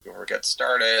we'll get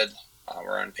started.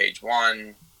 We're on page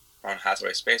 1. On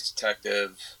Hathaway Space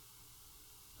Detective.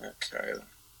 Okay.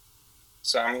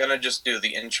 So I'm going to just do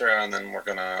the intro and then we're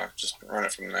going to just run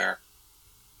it from there.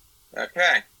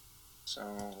 Okay. So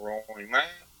rolling that.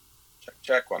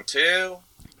 Check, 1, 2.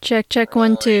 Check,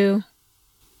 1, 2.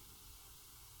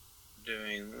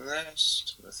 Doing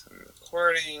this within the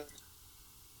recording.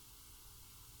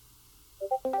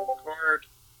 Record.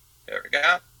 There we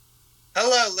go.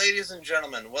 Hello, ladies and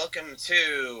gentlemen. Welcome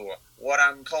to what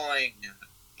I'm calling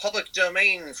Public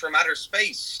Domain from Outer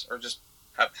Space, or just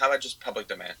how about just Public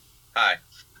Domain? Hi,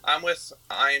 I'm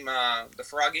the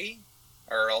Froggy,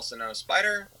 or also known as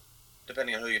Spider,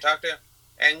 depending on who you talk to.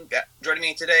 And joining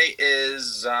me today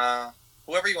is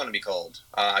whoever you want to be called.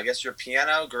 I guess you're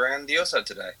Piano Grandiosa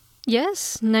today.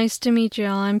 Yes, nice to meet you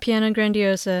all. I'm Piano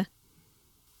Grandiosa.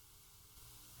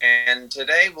 And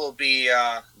today we'll be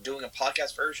doing a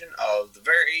podcast version of the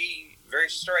very, very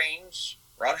strange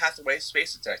Rod Hathaway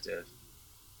Space Detective.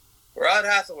 Rod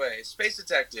Hathaway Space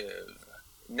Detective,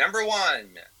 number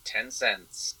 1, 10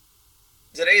 cents.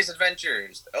 Today's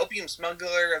adventures: the opium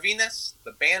smuggler of Venus,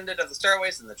 the bandit of the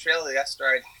starways, and the trail of the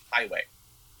asteroid highway.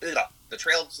 The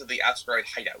trail to the asteroid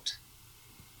hideout.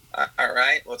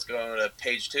 Alright, let's go to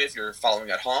page 2 if you're following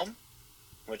at home,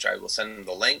 which I will send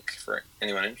the link for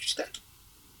anyone interested.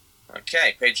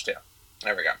 Okay, page 2.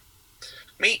 There we go.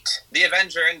 Meet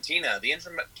Avenger and Tina, the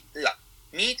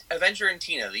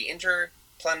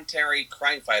interplanetary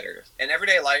crime fighters. In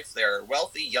everyday life, they are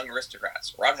wealthy young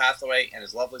aristocrats, Rod Hathaway and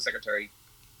his lovely secretary,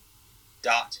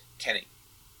 Dot Kenny.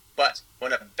 But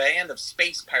when a band of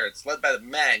space pirates led by the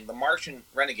Meg, the Martian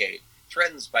renegade,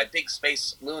 threatens by big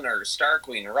space lunar Star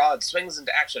Queen, Rod swings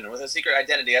into action with a secret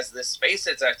identity as the space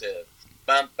detective.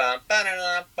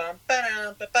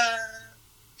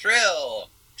 Thrill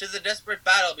to the desperate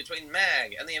battle between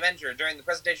Meg and the Avenger during the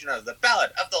presentation of the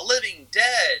Ballad of the Living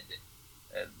Dead.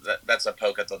 That's a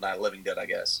poke at the Not Living Dead, I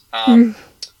guess.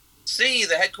 See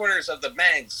the headquarters of the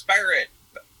Meg's pirate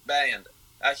band,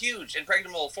 a huge,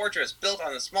 impregnable fortress built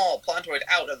on a small planetoid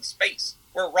out of space,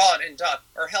 where Rod and Dot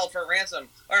are held for ransom,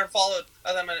 are followed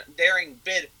by them in a daring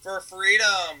bid for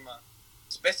freedom.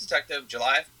 Space Detective,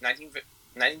 July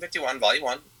 1951, Volume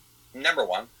 1, Number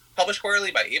 1, published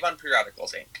quarterly by Avon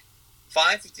Periodicals, Inc.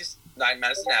 559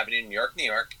 Madison Avenue, New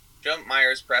York. Joe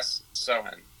Myers Press,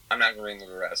 Sohan. I'm not going to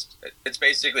read the rest. It's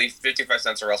basically 55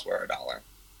 cents or else we're $1.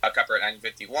 Copyright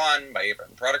 1951 by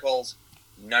Avon Periodicals.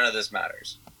 None of this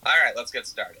matters. Alright, let's get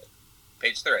started.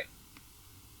 Page 3.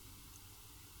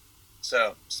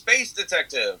 So, Space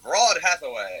Detective, Rod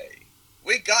Hathaway.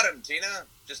 We got him, Tina.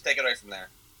 Just take it away from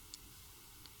there.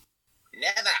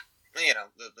 Never. You know,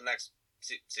 the next...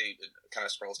 See, it kind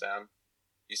of scrolls down.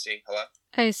 You see? Hello?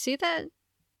 I see that.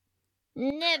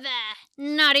 Never.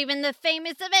 Not even the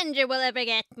famous Avenger will ever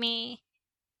get me.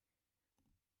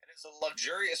 It is a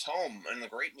luxurious home in the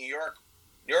great New York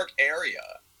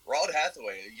area. Rod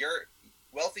Hathaway, your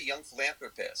wealthy young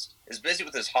philanthropist, is busy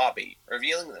with his hobby,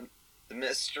 revealing the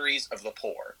mysteries of the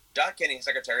poor. Dot Kenny, his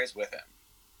secretary, is with him.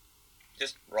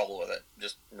 Just roll with it.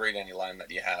 Just read any line that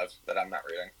you have that I'm not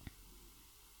reading.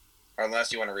 Or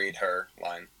unless you want to read her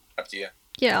line. Up to you.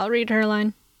 Yeah, I'll read her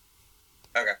line.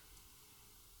 Okay.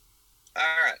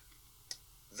 Alright.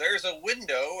 There's a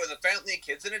window with a family of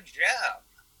kids in a jam.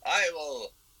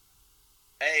 $100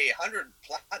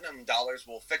 platinum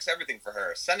will fix everything for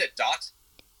her. Send it, Dot.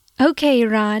 Okay,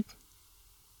 Rod.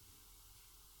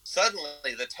 Suddenly,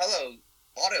 the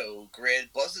auto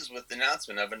grid buzzes with the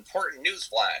announcement of important news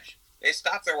flash. They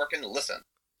stop their work and listen.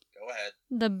 Go ahead.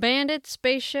 The Bandit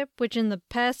spaceship, which in the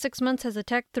past 6 months has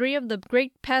attacked 3 of the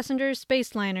great passenger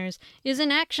space liners, is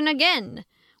in action again.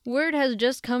 Word has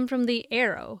just come from the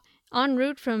Arrow, en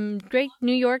route from Great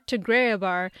New York to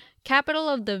Graybar, capital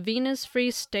of the Venus Free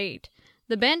State.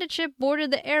 The Bandit ship boarded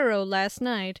the Arrow last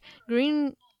night,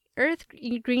 Greenwich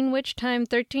time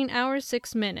 13 hours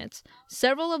 6 minutes.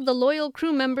 Several of the loyal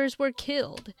crew members were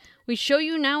killed. We show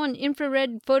you now an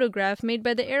infrared photograph made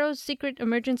by the Arrow's secret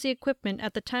emergency equipment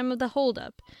at the time of the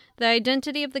holdup. The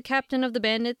identity of the captain of the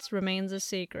Bandits remains a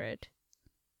secret.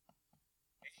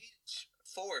 Page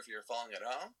 4 if you're following at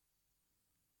home.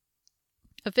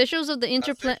 Officials of the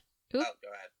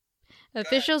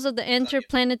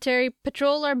Interplanetary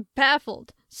Patrol are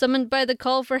baffled. Summoned by the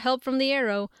call for help from the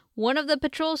Arrow, one of the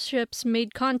patrol ships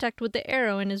made contact with the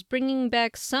Arrow and is bringing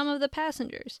back some of the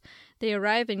passengers. They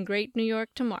arrive in Great New York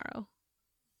tomorrow.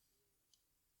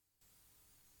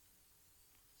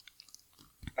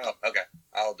 Oh, okay.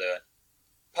 I'll do it.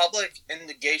 Public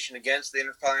indignation against the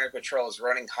Interplanetary Patrol is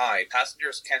running high.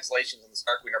 Passengers' cancellations on the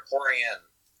Star Queen are pouring in.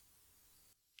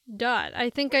 Dot, I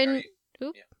think Wait, I...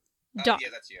 Oop. Yeah. Dot. Yeah,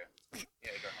 that's you. Yeah,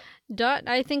 go ahead. Dot,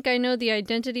 I think I know the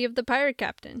identity of the pirate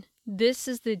captain. This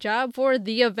is the job for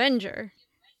the Avenger.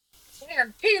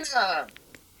 And Tina!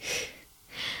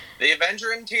 The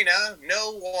Avenger and Tina,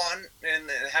 no one in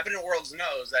the inhabited worlds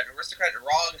knows that aristocrat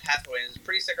Rog Hathaway and his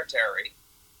pretty secretary,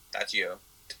 that's you,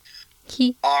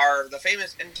 are the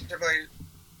famous interplay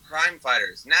crime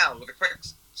fighters. Now, with a quick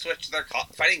switch to their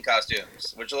fighting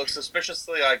costumes, which looks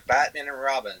suspiciously like Batman and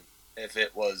Robin, if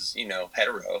it was,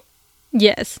 hetero.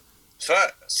 Yes.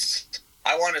 First,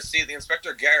 I want to see the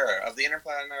Inspector Guerra of the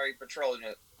Interplanetary Patrol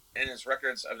in his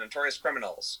records of notorious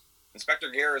criminals. Inspector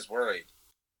Guerra is worried.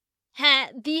 Ha,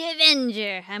 the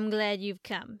Avenger. I'm glad you've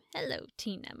come. Hello,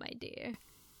 Tina, my dear.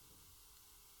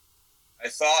 I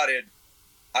thought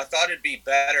it'd be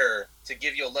better to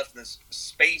give you a lift in this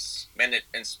space minute,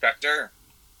 Inspector.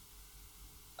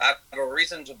 I have a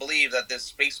reason to believe that this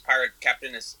space pirate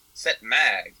captain is Set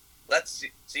Mag. Let's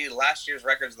see last year's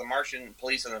records of the Martian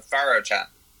police and the Pharaoh-chan.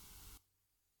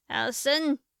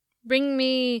 Allison, bring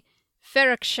me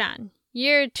Ferrok-chan,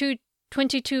 year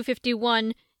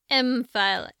 2251, M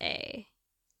file A.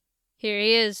 Here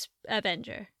he is,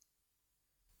 Avenger.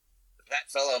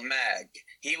 That fellow Mag,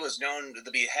 he was known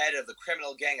to be head of the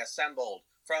criminal gang assembled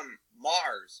from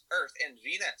Mars, Earth, and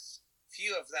Venus.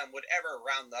 Few of them would ever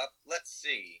round up. Let's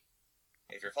see.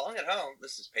 If you're following at home,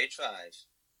 this is page 5.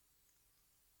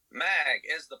 Mag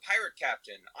is the pirate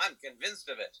captain. I'm convinced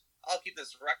of it. I'll keep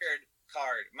this record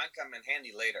card. Might come in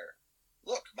handy later.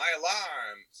 Look, my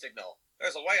alarm signal.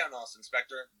 There's a way on us,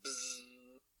 Inspector. Bzzz.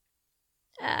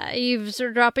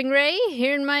 Eavesdropping Ray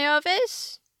here in my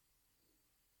office?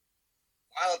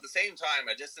 While at the same time,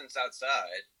 a distance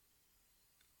outside.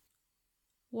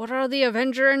 What are the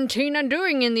Avenger and Tina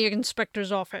doing in the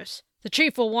inspector's office? The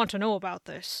chief will want to know about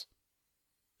this.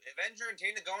 The Avenger and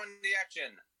Tina go into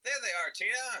action. There they are,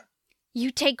 Tina. You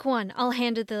take one. I'll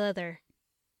hand it the other.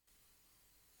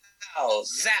 Ow,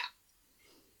 zap.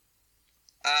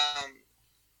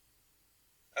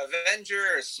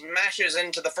 Avenger smashes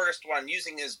into the first one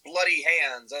using his bloody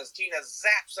hands as Tina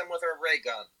zaps him with her ray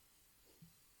gun.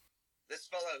 This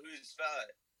fellow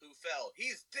who fell,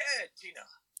 he's dead, Tina.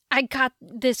 I got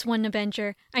this one,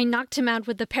 Avenger. I knocked him out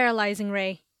with the paralyzing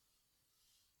ray.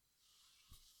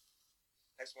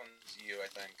 Next one's you, I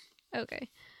think. Okay.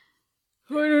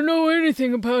 I don't know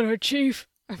anything about our chief.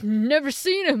 I've never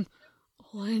seen him.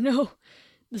 All I know,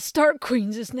 the Stark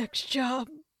Queen's his next job.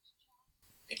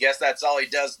 I guess that's all he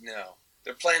does know.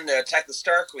 They're planning to attack the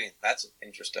Star Queen. That's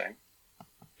interesting.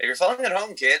 If you're following at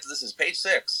home, kids, this is page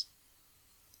 6.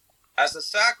 As the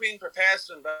Star Queen prepares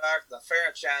to embark on the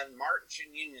Pharaoh-chan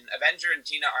Martian Union, Avenger and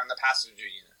Tina are in the passenger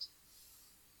unit.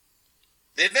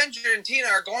 The Avenger and Tina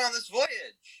are going on this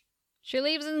voyage. She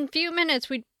leaves in a few minutes.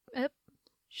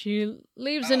 She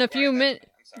leaves in a few minutes.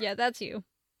 Yeah, that's you.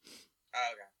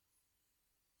 Oh, okay.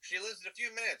 She leaves in a few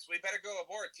minutes. We better go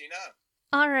aboard, Tina.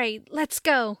 All right, let's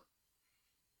go.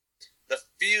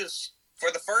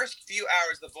 For the first few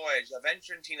hours of the voyage,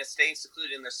 Avenger and Tina stay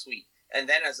secluded in their suite. And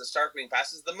then as the Star Queen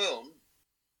passes the moon,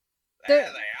 there they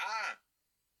are.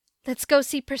 Let's go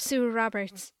see Pursuer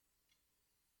Roberts.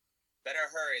 Better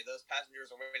hurry. Those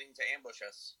passengers are waiting to ambush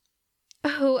us.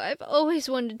 Oh, I've always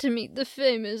wanted to meet the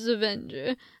famous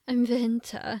Avenger. I'm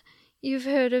Venta. You've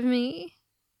heard of me?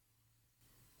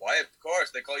 Why, of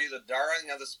course. They call you the darling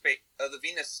of the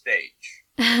Venus stage.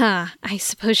 Ah, I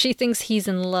suppose she thinks he's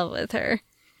in love with her.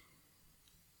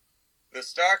 The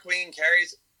Star Queen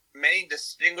carries many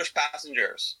distinguished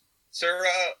passengers. Sir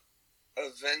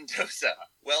Vendosa,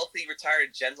 wealthy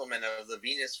retired gentleman of the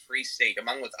Venus Free State,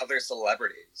 among with other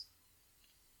celebrities.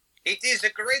 It is a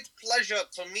great pleasure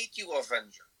to meet you,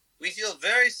 Avenger. We feel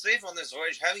very safe on this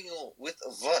voyage having you with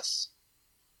us.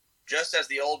 Just as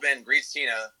the old man greets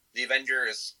Tina, the Avenger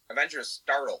is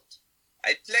startled.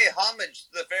 I pay homage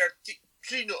to the fair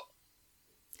Tina.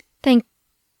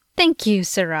 Thank you,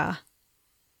 Sarah.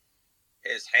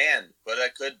 His hand, but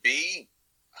it could be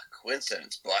a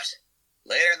coincidence. But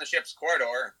later in the ship's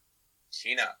corridor,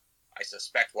 Tina, I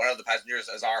suspect one of the passengers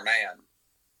is our man.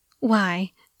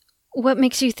 Why? What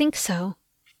makes you think so?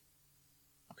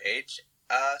 Page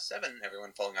 7,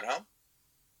 everyone following at home.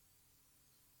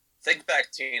 Think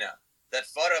back, Tina. That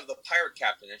photo of the pirate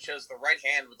captain, it shows the right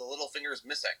hand with the little fingers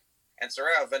missing. And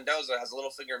Soraya Vendoza has a little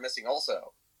finger missing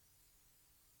also.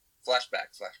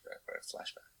 Flashback.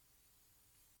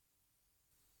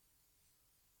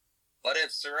 But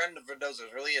if Soraya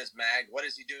Vendoza really is Mag, what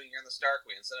is he doing here in the Star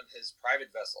Queen instead of his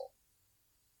private vessel?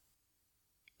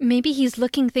 Maybe he's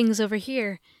looking things over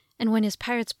here, and when his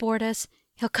pirates board us,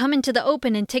 he'll come into the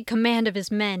open and take command of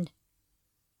his men.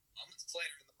 Moments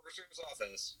later in the purser's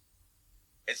office,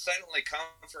 it's silently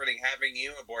comforting having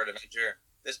you aboard, Avenger.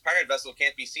 This pirate vessel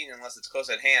can't be seen unless it's close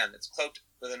at hand. It's cloaked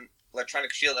with an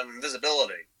electronic shield of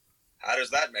invisibility. How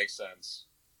does that make sense?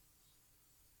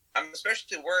 I'm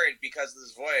especially worried because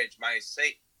this voyage, my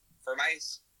safe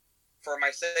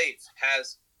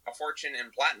has a fortune in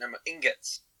platinum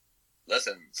ingots.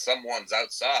 Listen, someone's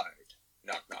outside.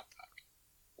 Knock, knock, knock.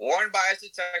 Warned by his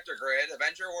detector grid,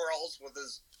 Avenger whirls with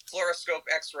his fluoroscope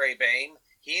X-ray beam.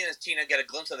 He and his Tina get a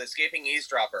glimpse of the escaping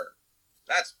eavesdropper.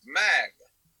 That's Mag.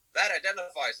 That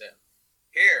identifies him.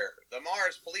 Here, the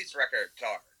Mars police record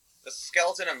card. The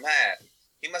skeleton of Mag.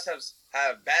 He must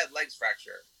have bad legs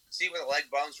fracture. See where the leg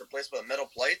bones replaced with metal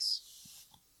plates?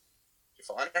 You're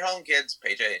falling at home, kids.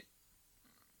 Page 8.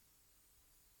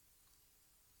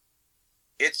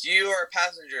 It's you or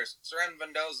passengers. Surround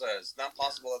Mendoza. It's not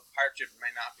possible that the pirate ship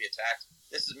may not be attacked.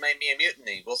 This is maybe a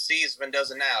mutiny. We'll seize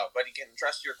Mendoza now, but you can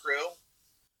trust your crew?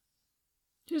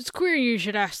 It's queer you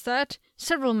should ask that.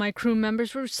 Several of my crew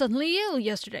members were suddenly ill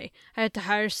yesterday. I had to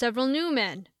hire several new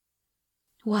men.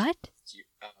 What?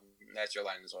 That's your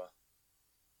line as well.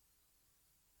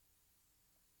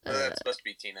 That's supposed to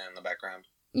be Tina in the background.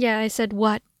 Yeah, I said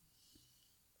what?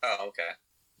 Oh, okay.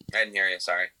 I didn't hear you,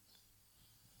 sorry.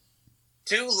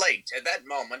 Too late. At that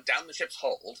moment, down the ship's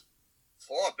hold.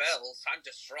 4 bells, time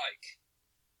to strike.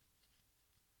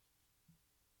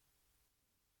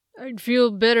 I'd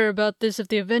feel better about this if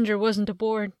the Avenger wasn't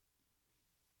aboard.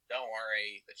 Don't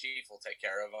worry, the chief will take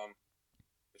care of him.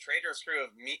 The traitor's crew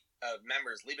of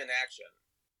members leap into action.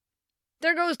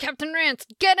 There goes Captain Rance!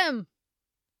 Get him!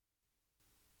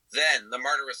 Then, the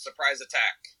murderous surprise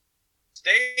attack.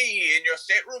 Stay in your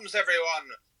staterooms,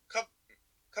 everyone!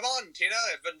 Come on, Tina,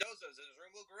 if Mendoza's in his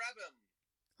room, we'll grab him.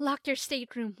 Lock your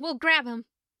stateroom. We'll grab him.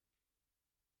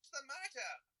 What's the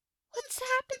matter? What's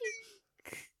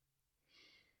happening?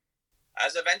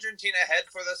 As Avenger and Tina head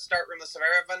for the start room of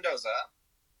Severa Mendoza.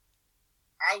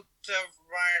 Out of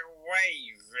my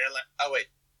way, villain. Oh, wait.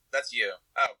 That's you.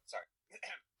 Oh, sorry.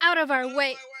 Out of our way. Out of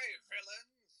my way, villains.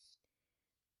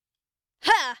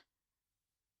 Ha!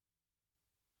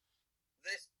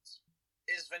 This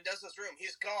is Mendoza's room.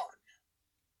 He's gone.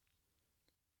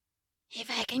 If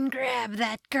I can grab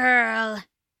that girl.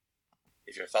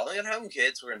 If you're following at home,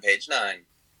 kids, we're on page 9.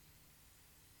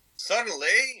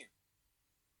 Suddenly...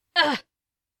 I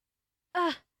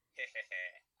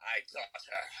got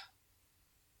her.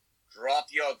 Drop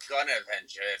your gun,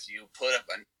 Avenger. If you put up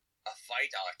a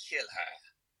fight, I'll kill her.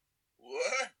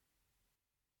 What?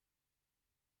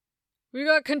 We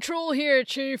got control here,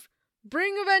 Chief.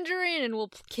 Bring Avenger in and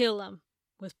we'll kill him.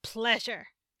 With pleasure.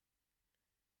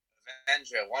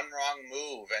 Avenger, one wrong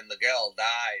move and the girl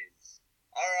dies.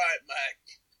 Alright,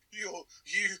 Mac. You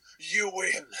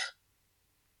win.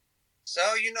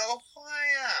 So you know who I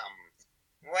am.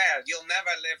 Well, you'll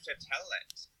never live to tell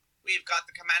it. We've got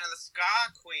the command of the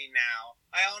Scar Queen now.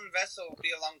 My own vessel will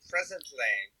be along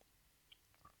presently.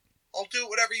 I'll do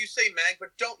whatever you say, Mag,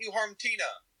 but don't you harm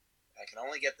Tina. I can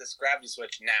only get this gravity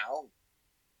switch now.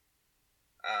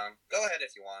 Go ahead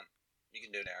if you want. You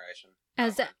can do narration.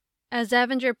 As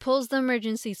Avenger pulls the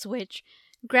emergency switch,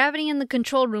 gravity in the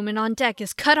control room and on deck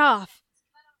is cut off.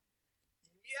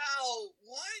 Yo,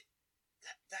 what?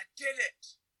 That did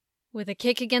it. With a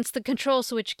kick against the control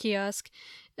switch kiosk,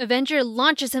 Avenger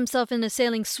launches himself in a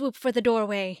sailing swoop for the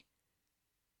doorway.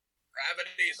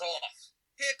 Gravity's off.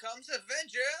 Here comes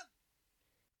Avenger.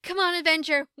 Come on,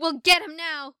 Avenger. We'll get him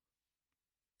now.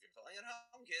 If you're playing at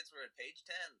home, kids, we're at page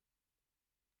 10.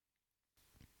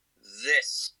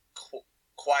 This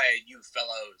quiet, you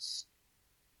fellows.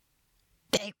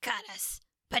 They've got us,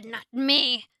 but not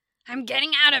me. I'm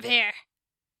getting out of here.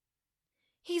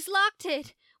 He's locked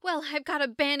it. Well, I've got a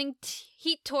banning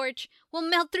heat torch. We'll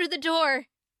melt through the door.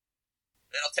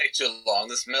 It'll take too long.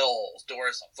 This middle door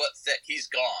is a foot thick. He's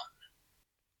gone.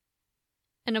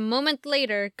 And a moment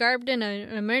later, garbed in an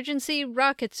emergency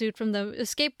rocket suit from the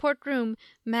escape port room,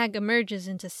 Mag emerges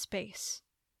into space.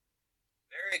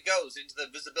 There he goes, into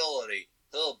the visibility.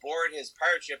 He'll board his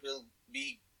pirate ship. He'll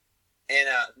be... In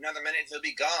another minute, he'll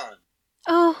be gone.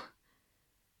 Oh.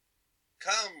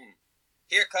 Come.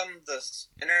 Here come the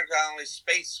intergalactic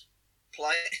space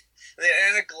plane... the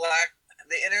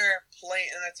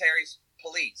interplanetary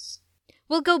police.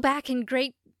 We'll go back to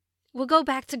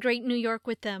Great New York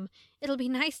with them. It'll be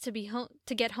nice to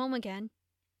get home again.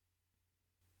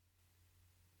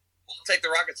 We'll take the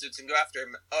rocket suits and go after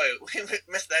him. Oh, we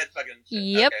missed that fucking shit.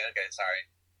 Yep. Okay, sorry.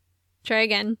 Try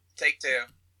again. Take 2.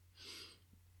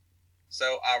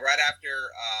 So, right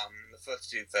after the foot's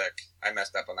too thick, I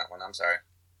messed up on that one. I'm sorry.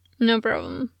 No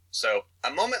problem. So, a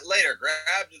moment later,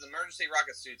 grabbed the emergency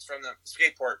rocket suits from the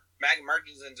escape port, Mag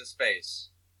emerges into space.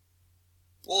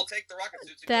 We'll take the rocket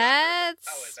suits and That's...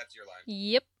 go after him. Oh, wait, that's your line.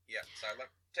 Yep. Yeah, sorry.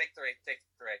 Take three.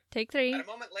 Take 3. At a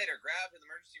moment later, grabbed in the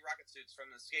emergency rocket suits from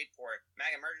the escape port,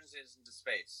 Mag emerges into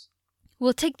space.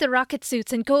 We'll take the rocket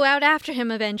suits and go out after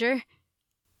him, Avenger.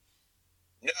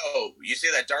 No, you see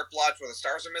that dark blotch where the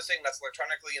stars are missing? That's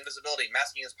electronically invisibility,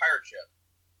 masking his pirate ship.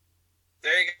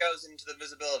 There he goes into the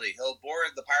visibility. He'll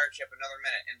board the pirate ship another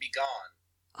minute and be gone.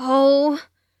 Oh.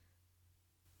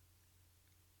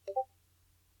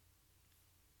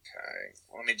 Okay,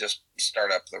 let me just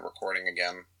start up the recording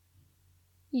again.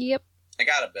 Yep. I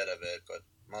got a bit of it, but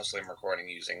mostly I'm recording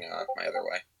using my other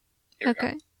way. Here we go.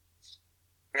 Okay.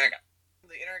 Here I go.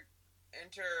 The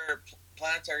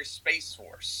Interplanetary Space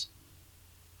Force.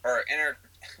 Here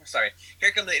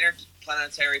come the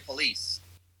Interplanetary Police.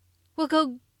 We'll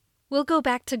go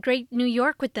back to Great New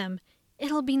York with them.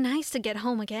 It'll be nice to get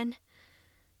home again.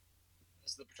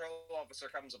 As the patrol officer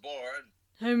comes aboard.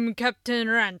 I'm Captain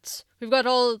Rance. We've got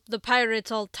all the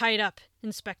pirates all tied up,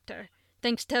 Inspector.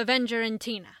 Thanks to Avenger and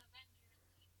Tina.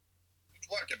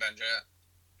 Good work, Avenger.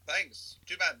 Thanks.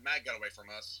 Too bad Mag got away from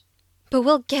us. But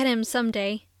we'll get him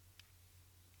someday.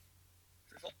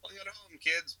 You're falling at home,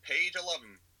 kids. Page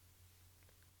 11.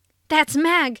 That's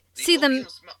Mag! See them...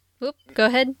 Whoop, go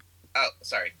ahead. Oh,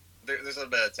 sorry. There's a little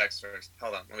bit of text first.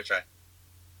 Hold on, let me try.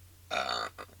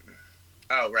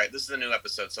 Oh, right. This is a new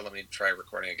episode, so let me try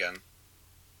recording again.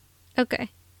 Okay.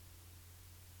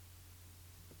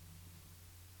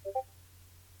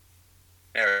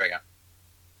 There we go.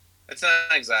 It's not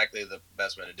exactly the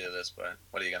best way to do this, but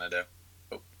what are you going to do?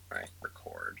 Oh, right.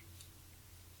 Record.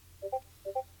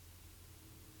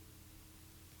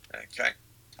 Okay.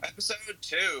 Episode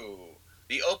 2.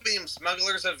 The Opium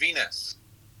Smugglers of Venus.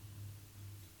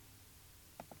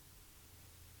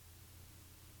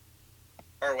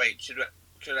 Or wait,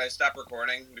 should I stop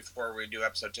recording before we do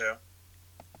episode 2?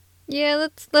 Yeah,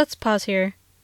 let's pause here.